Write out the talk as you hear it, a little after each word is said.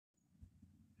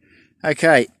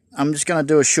Okay, I'm just going to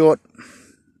do a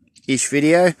short-ish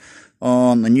video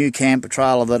on the new camper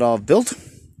trailer that I've built.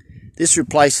 This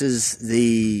replaces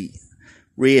the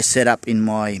rear setup in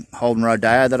my Holden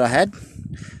Rodeo that I had.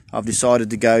 I've decided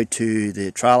to go to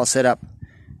the trailer setup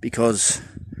because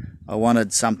I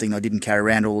wanted something I didn't carry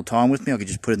around all the time with me. I could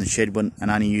just put it in the shed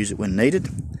and only use it when needed.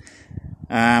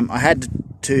 I had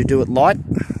to do it light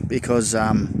because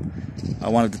I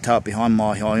wanted to tow it behind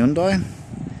my Hyundai.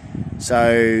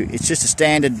 So it's just a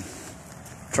standard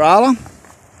trailer,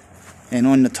 and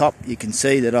on the top you can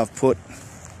see that I've put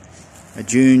a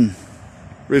Dune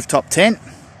rooftop tent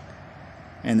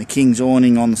and the King's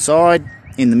awning on the side.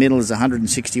 In the middle is a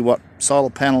 160 watt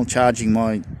solar panel charging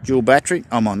my dual battery.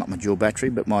 Oh, not my dual battery,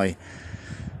 but my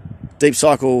deep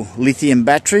cycle lithium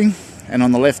battery. And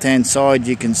on the left hand side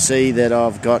you can see that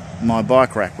I've got my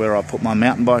bike rack where I put my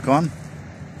mountain bike on,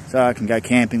 so I can go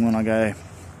camping when I go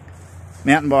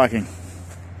mountain biking.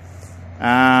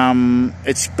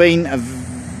 It's been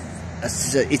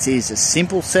it is a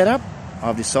simple setup.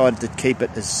 I've decided to keep it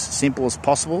as simple as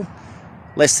possible,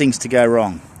 less things to go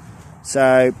wrong.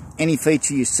 So any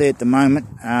feature you see at the moment,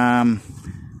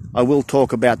 I will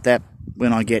talk about that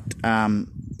when I get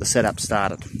the setup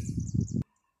started.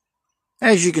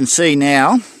 As you can see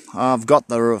now, I've got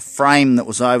the frame that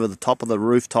was over the top of the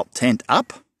rooftop tent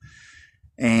up,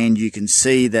 and you can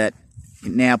see that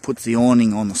it now puts the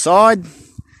awning on the side,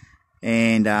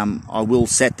 and I will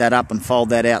set that up and fold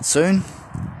that out soon.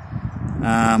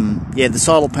 Yeah, the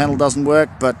solar panel doesn't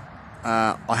work, but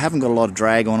I haven't got a lot of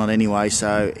drag on it anyway,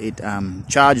 so it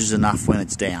charges enough when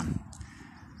it's down.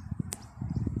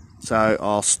 So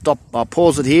I'll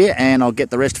pause it here and I'll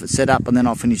get the rest of it set up, and then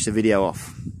I'll finish the video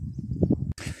off.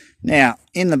 Now,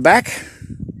 in the back,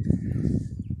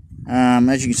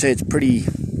 as you can see, it's pretty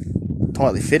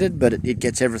tightly fitted, but it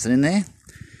gets everything in there.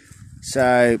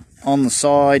 So on the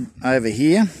side over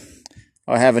here,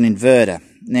 I have an inverter.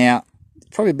 Now, it's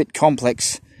probably a bit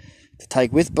complex to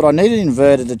take with, but I need an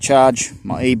inverter to charge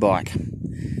my e-bike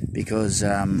because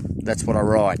that's what I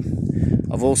ride.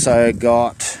 I've also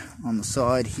got on the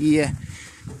side here,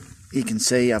 you can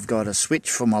see I've got a switch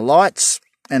for my lights,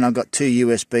 and I've got 2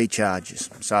 USB chargers,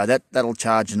 so that'll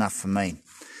charge enough for me.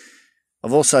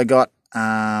 I've also got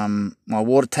my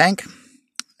water tank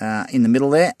in the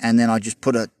middle there, and then I just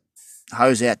put a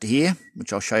hose out to here,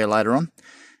 which I'll show you later on,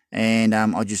 and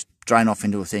I just drain off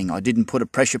into a thing. I didn't put a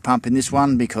pressure pump in this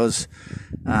one because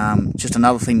just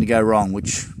another thing to go wrong,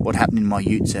 which what happened in my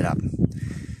ute setup.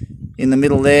 In the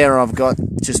middle there I've got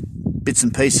just bits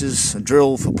and pieces, a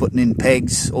drill for putting in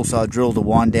pegs, also a drill to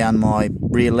wind down my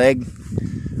rear leg.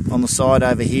 On the side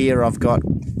over here I've got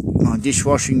my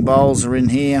dishwashing bowls are in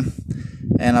here,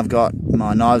 and I've got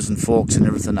my knives and forks and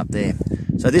everything up there.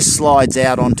 So this slides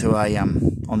out onto a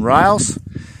on rails.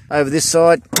 Over this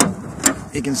side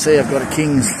you can see I've got a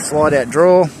King's slide out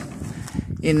drawer.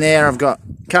 In there I've got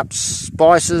cups,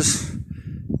 spices,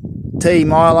 tea,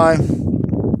 Milo,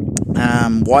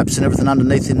 wipes and everything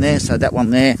underneath in there. So that one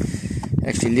there,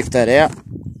 actually lift that out,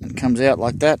 it comes out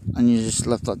like that, and you just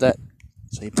lift like that.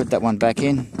 So you put that one back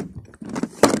in.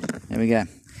 There we go.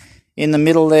 In the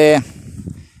middle there,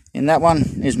 in that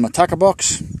one, is my tucker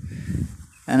box.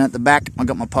 And at the back, I've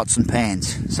got my pots and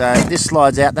pans. So this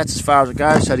slides out, that's as far as it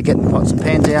goes. So to get the pots and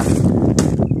pans out,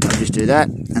 I just do that,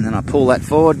 and then I pull that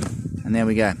forward, and there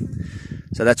we go.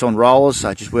 So that's on rollers, so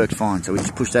it just works fine. So we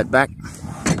just push that back.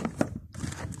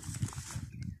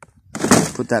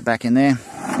 Put that back in there.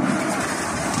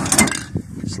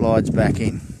 Slides back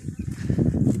in.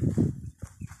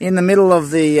 In the middle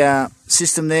of the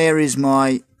system there is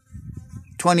my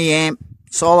 20 amp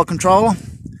solar controller,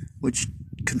 which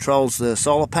controls the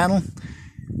solar panel.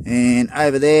 And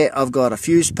over there I've got a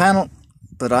fuse panel,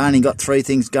 but I only got 3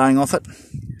 things going off it.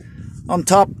 On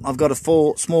top I've got a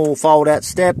small fold out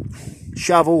step,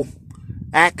 shovel,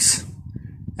 axe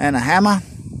and a hammer.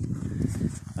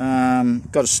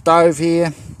 Got a stove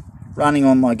here running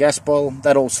on my gas boil,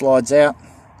 that all slides out.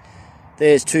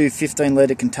 There's 2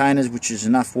 15-litre containers, which is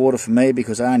enough water for me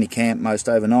because I only camp most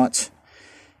overnights,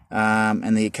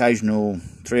 and the occasional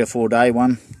 3 or 4 day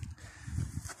one.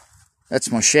 That's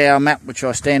my shower mat, which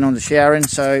I stand on to shower in.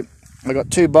 So I've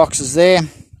got 2 boxes there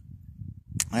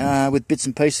with bits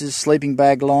and pieces, sleeping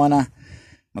bag liner,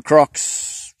 my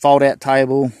Crocs, fold-out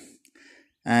table,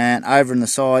 and over on the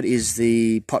side is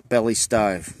the potbelly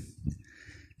stove.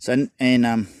 So, and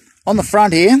on the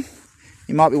front here,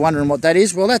 you might be wondering what that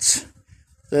is. Well, that's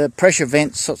the pressure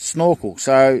vent snorkel.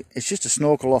 So it's just a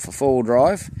snorkel off a 4-wheel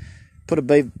drive. Put a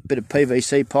bit of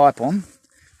PVC pipe on,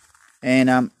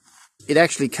 and it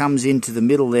actually comes into the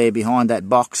middle there behind that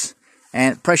box,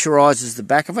 and it pressurizes the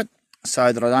back of it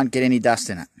so that I don't get any dust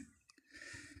in it.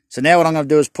 So now what I'm going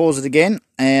to do is pause it again,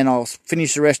 and I'll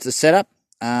finish the rest of the setup,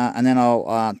 and then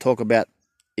I'll talk about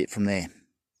it from there.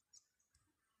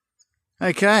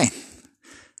 Okay,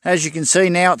 as you can see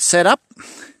now it's set up.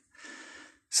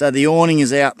 So the awning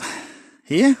is out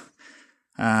here.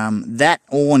 That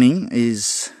awning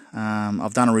is,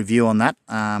 I've done a review on that.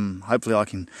 Hopefully I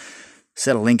can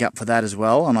set a link up for that as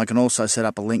well, and I can also set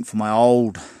up a link for my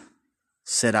old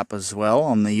setup as well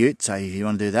on the ute, so if you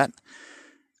want to do that.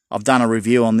 I've done a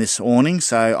review on this awning,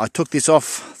 so I took this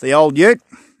off the old ute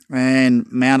and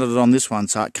mounted it on this one,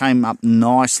 so it came up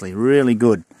nicely, really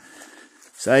good.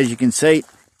 So as you can see,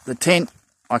 the tent,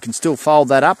 I can still fold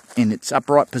that up in its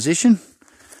upright position,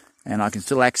 and I can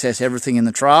still access everything in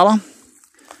the trailer.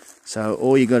 So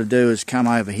all you got to do is come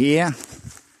over here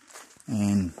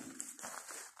and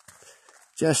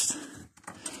just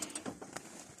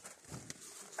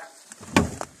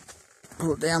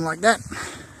pull it down like that,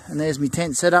 and there's my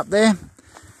tent set up there.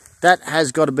 That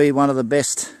has got to be one of the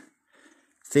best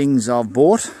things I've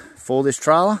bought for this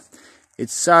trailer.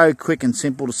 It's so quick and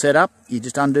simple to set up. You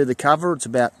just undo the cover, it's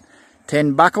about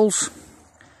 10 buckles,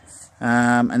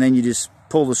 and then you just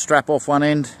pull the strap off one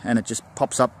end and it just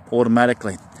pops up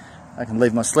automatically. I can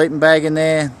leave my sleeping bag in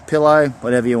there, pillow,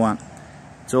 whatever you want.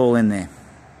 It's all in there.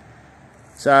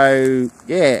 So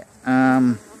yeah,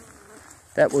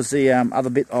 that was the other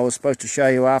bit I was supposed to show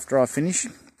you after I finish.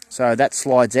 So that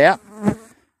slides out.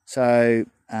 So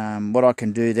what I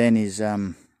can do then is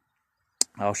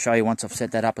I'll show you once I've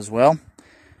set that up as well.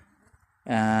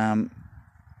 The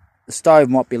stove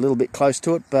might be a little bit close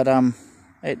to it, but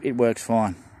it works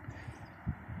fine.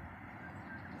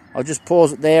 I'll just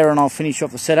pause it there and I'll finish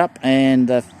off the setup and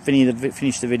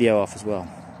finish the video off as well.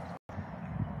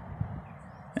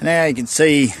 And now you can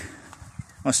see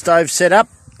my stove set up,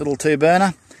 little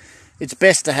 2-burner. It's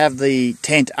best to have the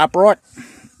tent upright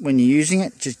when you're using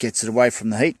it, just gets it away from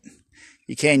the heat.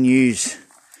 You can use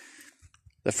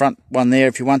the front one there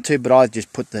if you want to, but I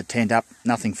just put the tent up,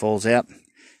 nothing falls out.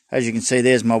 As you can see,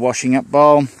 there's my washing up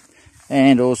bowl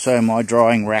and also my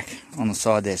drying rack on the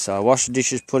side there. So I wash the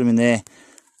dishes, put them in there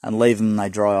and leave them, they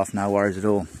dry off, no worries at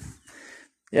all.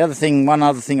 One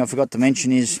other thing I forgot to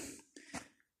mention is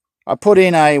I put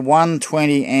in a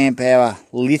 120 amp hour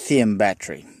lithium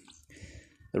battery.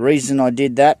 The reason I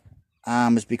did that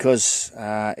is because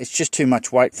it's just too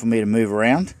much weight for me to move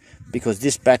around, because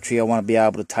this battery I want to be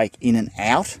able to take in and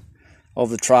out of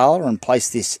the trailer and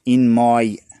place this in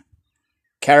my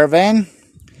caravan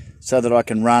so that I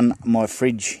can run my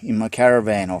fridge in my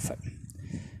caravan off it,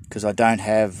 because I don't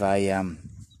have a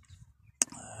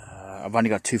I've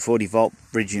only got a 240 volt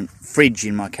fridge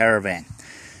in my caravan.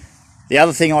 The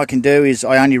other thing I can do is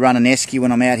I only run an esky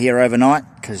when I'm out here overnight,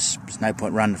 because there's no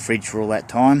point running the fridge for all that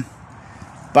time.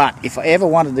 But if I ever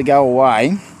wanted to go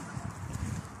away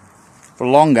for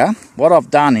longer, what I've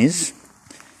done is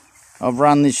I've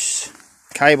run this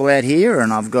cable out here,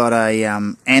 and I've got a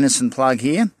Anderson plug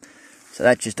here, so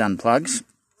that just unplugs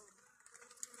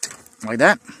like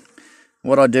that.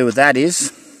 What I do with that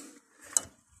is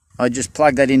I just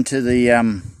plug that into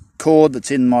the cord that's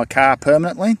in my car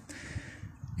permanently,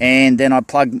 and then I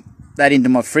plug that into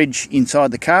my fridge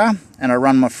inside the car, and I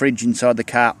run my fridge inside the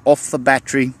car off the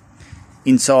battery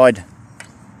inside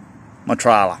my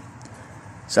trailer.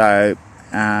 So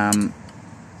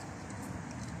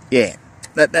yeah,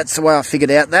 that's the way I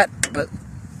figured out that. But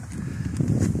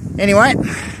anyway,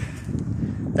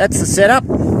 that's the setup.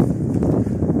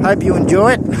 Hope you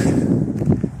enjoy it.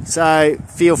 So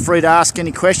feel free to ask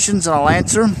any questions and I'll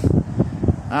answer them.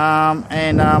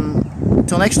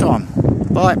 Until next time,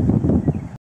 bye.